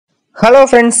Hello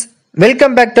friends,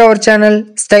 welcome back to our channel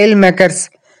Style Makers.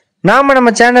 நாம நம்ம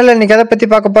சேனல்ல இன்னைக்கு எதை பத்தி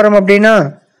பார்க்க போறோம் அப்படினா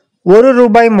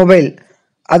 ₹1 மொபைல்.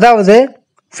 அதாவது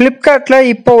Flipkartல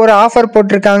இப்போ ஒரு ஆஃபர்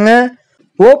போட்டுருக்காங்க.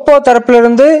 OPPO தரப்புல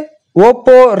இருந்து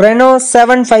OPPO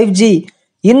Reno7 5G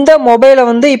இந்த மொபைலை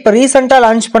வந்து இப்போ ரீசன்ட்டா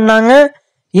லான்ச் பண்ணாங்க.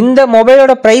 இந்த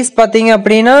மொபைலோட பிரைஸ் பாத்தீங்க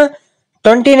அப்படினா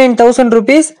 29000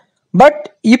 rupees. பட்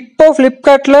இப்போ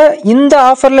Flipkartல இந்த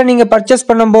ஆஃபர்ல நீங்க பர்ச்சேஸ்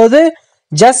பண்ணும்போது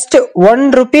just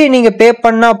 ₹1 நீங்க பே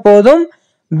பண்ணா போதும்.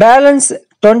 பேலன்ஸ்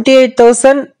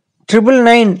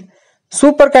 28,999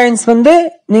 சூப்பர் காயின்ஸ் வந்து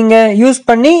நீங்க யூஸ்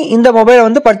பண்ணி இந்த மொபைலை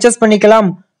வந்து பர்ச்சேஸ் பண்ணிக்கலாம்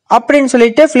அப்படின்னு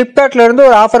சொல்லிட்டு Flipkartல இருந்து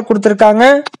ஒரு ஆஃபர் கொடுத்திருக்காங்க.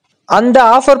 அந்த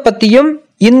ஆஃபர் பத்தியும்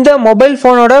இந்த மொபைல்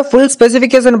போனோட ஃபுல்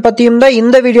ஸ்பெசிஃபிகேஷன் பத்தியும் தான்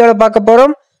இந்த வீடியோல பார்க்க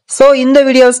போறோம். சோ இந்த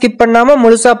வீடியோவை ஸ்கிப் பண்ணாம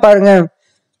முழுசா பாருங்க.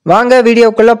 வாங்க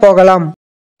வீடியோக்குள்ள போகலாம்.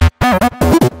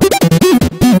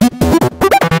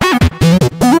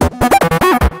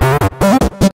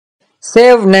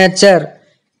 Save nature.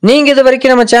 நீங்க இது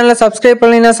வரைக்கும் நம்ம சேனலை சப்ஸ்கிரைப்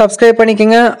பண்ணலைன்னா சப்ஸ்கிரைப்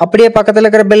பண்ணிக்கோங்க. அப்படியே பக்கத்துல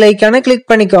இருக்கிற பெல் ஐகானை கிளிக்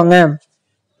பண்ணிக்கோங்க.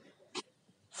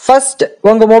 ஃபர்ஸ்ட்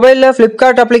உங்க மொபைல்ல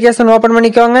Flipkart அப்ளிகேஷன் ஓபன்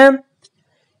பண்ணிக்கோங்க.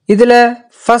 இதுல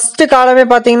ஃபர்ஸ்ட் காலமே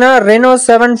பாத்தீங்கன்னா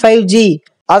Reno7 5G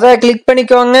அதை கிளிக்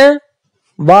பண்ணிக்கோங்க.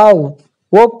 Wow,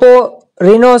 OPPO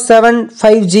Reno7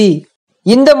 5G.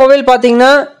 இந்த மொபைல்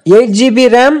பாத்தீங்கன்னா 8GB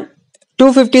RAM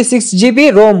 256GB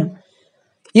ROM.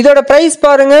 இதோட பிரைஸ்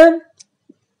பாருங்க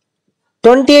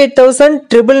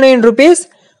 28,999 rupees.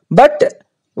 பட்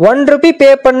 ₹1 பே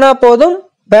பண்ணா போதும்.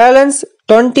 பேலன்ஸ்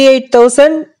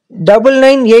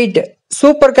 28,998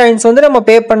 சூப்பர் காயின்ஸ் வந்து நம்ம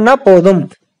பே பண்ணா போதும்.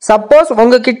 சப்போஸ்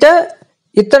உங்ககிட்ட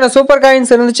இத்தனை சூப்பர்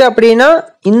காயின்ஸ் இருந்துச்சு அப்படின்னா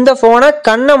இந்த போனை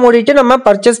கண்ணை மூடிட்டு நம்ம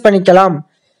பர்ச்சேஸ் பண்ணிக்கலாம்.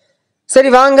 சரி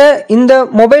வாங்க இந்த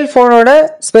மொபைல் போனோட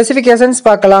ஸ்பெசிஃபிகேஷன்ஸ்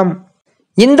பார்க்கலாம்.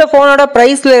 இந்த போனோட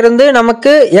பிரைஸ்ல இருந்து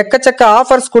நமக்கு எக்கச்சக்க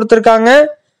ஆஃபர்ஸ் கொடுத்துருக்காங்க.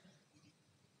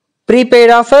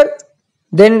 ப்ரீபெய்ட் ஆஃபர்,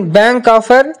 தென் பேங்க்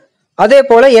ஆஃபர், அதே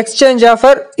போல எக்ஸ்சேஞ்ச்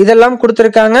ஆஃபர் இதெல்லாம்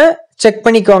கொடுத்துருக்காங்க. செக்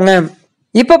பண்ணிக்கோங்க.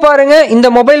 இப்போ பாருங்க இந்த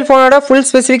மொபைல் போனோட ஃபுல்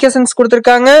ஸ்பெசிஃபிகேஷன்ஸ்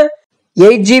கொடுத்துருக்காங்க.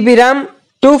 8GB RAM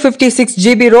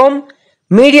 256GB ROM,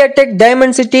 MediaTek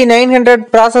Dimensity 900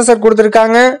 processor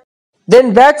கொடுத்துருக்காங்க. தென்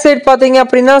பேக் சைட் பார்த்தீங்க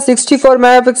அப்படின்னா 64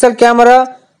 மெகாபிக்சல் கேமரா,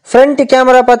 ஃப்ரண்ட்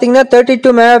கேமரா பார்த்தீங்கன்னா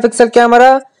 32 மெகாபிக்சல்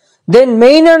கேமரா. தென்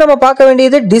மெயினாக நம்ம பார்க்க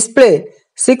வேண்டியது display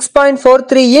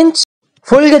 6.43 inch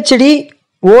full HD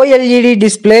OLED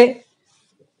display.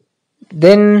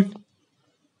 தென்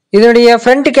இதனுடைய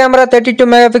front camera 32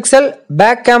 megapixel,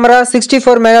 back camera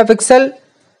 64 megapixel.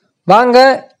 வாங்க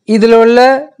இதில் உள்ள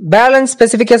பேலன்ஸ்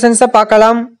ஸ்பெசிஃபிகேஷன்ஸை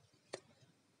பார்க்கலாம்.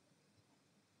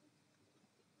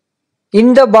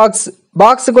 இந்த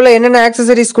பாக்ஸுக்குள்ள என்னென்ன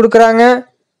ஆக்சசரிஸ் கொடுக்குறாங்க,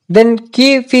 தென் கீ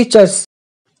ஃபீச்சர்ஸ்,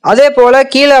 அதே போல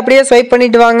கீழே அப்படியே ஸ்வைப்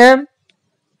பண்ணிட்டு வாங்க.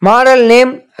 Model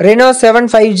name Reno7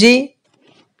 5G.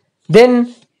 தென்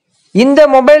இந்த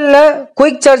மொபைல்ல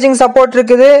குயிக் சார்ஜிங் சப்போர்ட்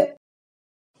இருக்குது.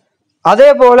 அதே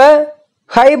போல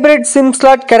ஹைபிரிட் சிம்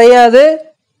ஸ்லாட் கிடையாது.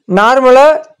 நார்மலா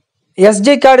SD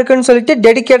கார்டுக்குன்னு சொல்லிட்டு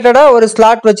டெடிகேட்டடா ஒரு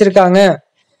ஸ்லாட் வச்சிருக்காங்க.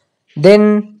 தென்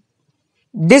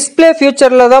டிஸ்பிளே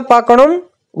ஃபியூச்சர்ல தான் பார்க்கணும்.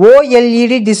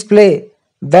 OLED டிஸ்பிளே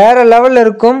வேற லெவல்ல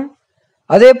இருக்கும்.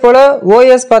 அதே போல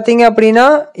OS பார்த்தீங்க அப்படின்னா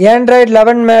Android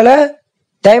 11 மேல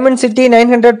Dimensity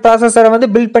 900 ப்ராசஸரை வந்து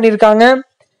பில்ட் பண்ணியிருக்காங்க.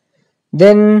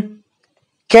 தென்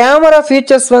கேமரா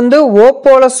ஃபீச்சர்ஸ் வந்து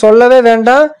ஓப்போல சொல்லவே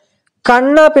வேண்டாம்,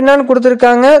 கண்ணா பின்னான்னு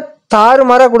கொடுத்துருக்காங்க,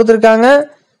 தாறுமாறா கொடுத்துருக்காங்க.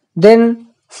 தென்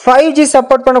 5G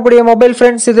சப்போர்ட் பண்ணக்கூடிய மொபைல்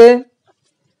ஃப்ரெண்ட்ஸ் இது.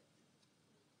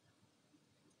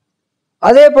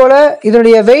 அதே போல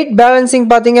இதனுடைய வெயிட் பேலன்சிங்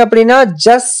பார்த்தீங்க அப்படின்னா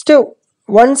ஜஸ்ட்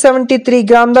 173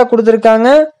 கிராம் தான் கொடுத்துருக்காங்க.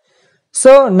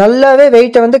 ஸோ நல்லாவே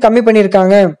வெயிட்டை வந்து கம்மி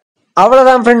பண்ணியிருக்காங்க.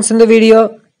 அவ்வளோதான் ஃப்ரெண்ட்ஸ் இந்த வீடியோ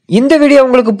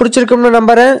உங்களுக்கு பிடிச்சிருக்கும்னு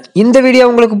நம்புறேன். இந்த வீடியோ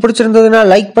உங்களுக்கு பிடிச்சிருந்ததுன்னா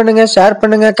லைக் பண்ணுங்க, ஷேர்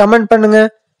பண்ணுங்க, கமெண்ட் பண்ணுங்க.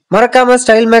 மறக்காம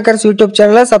ஸ்டைல் மேக்கர்ஸ் யூடியூப்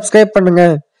சேனலை சப்ஸ்கிரைப் பண்ணுங்க.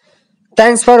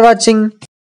 தேங்க்ஸ் ஃபார் வாட்சிங்.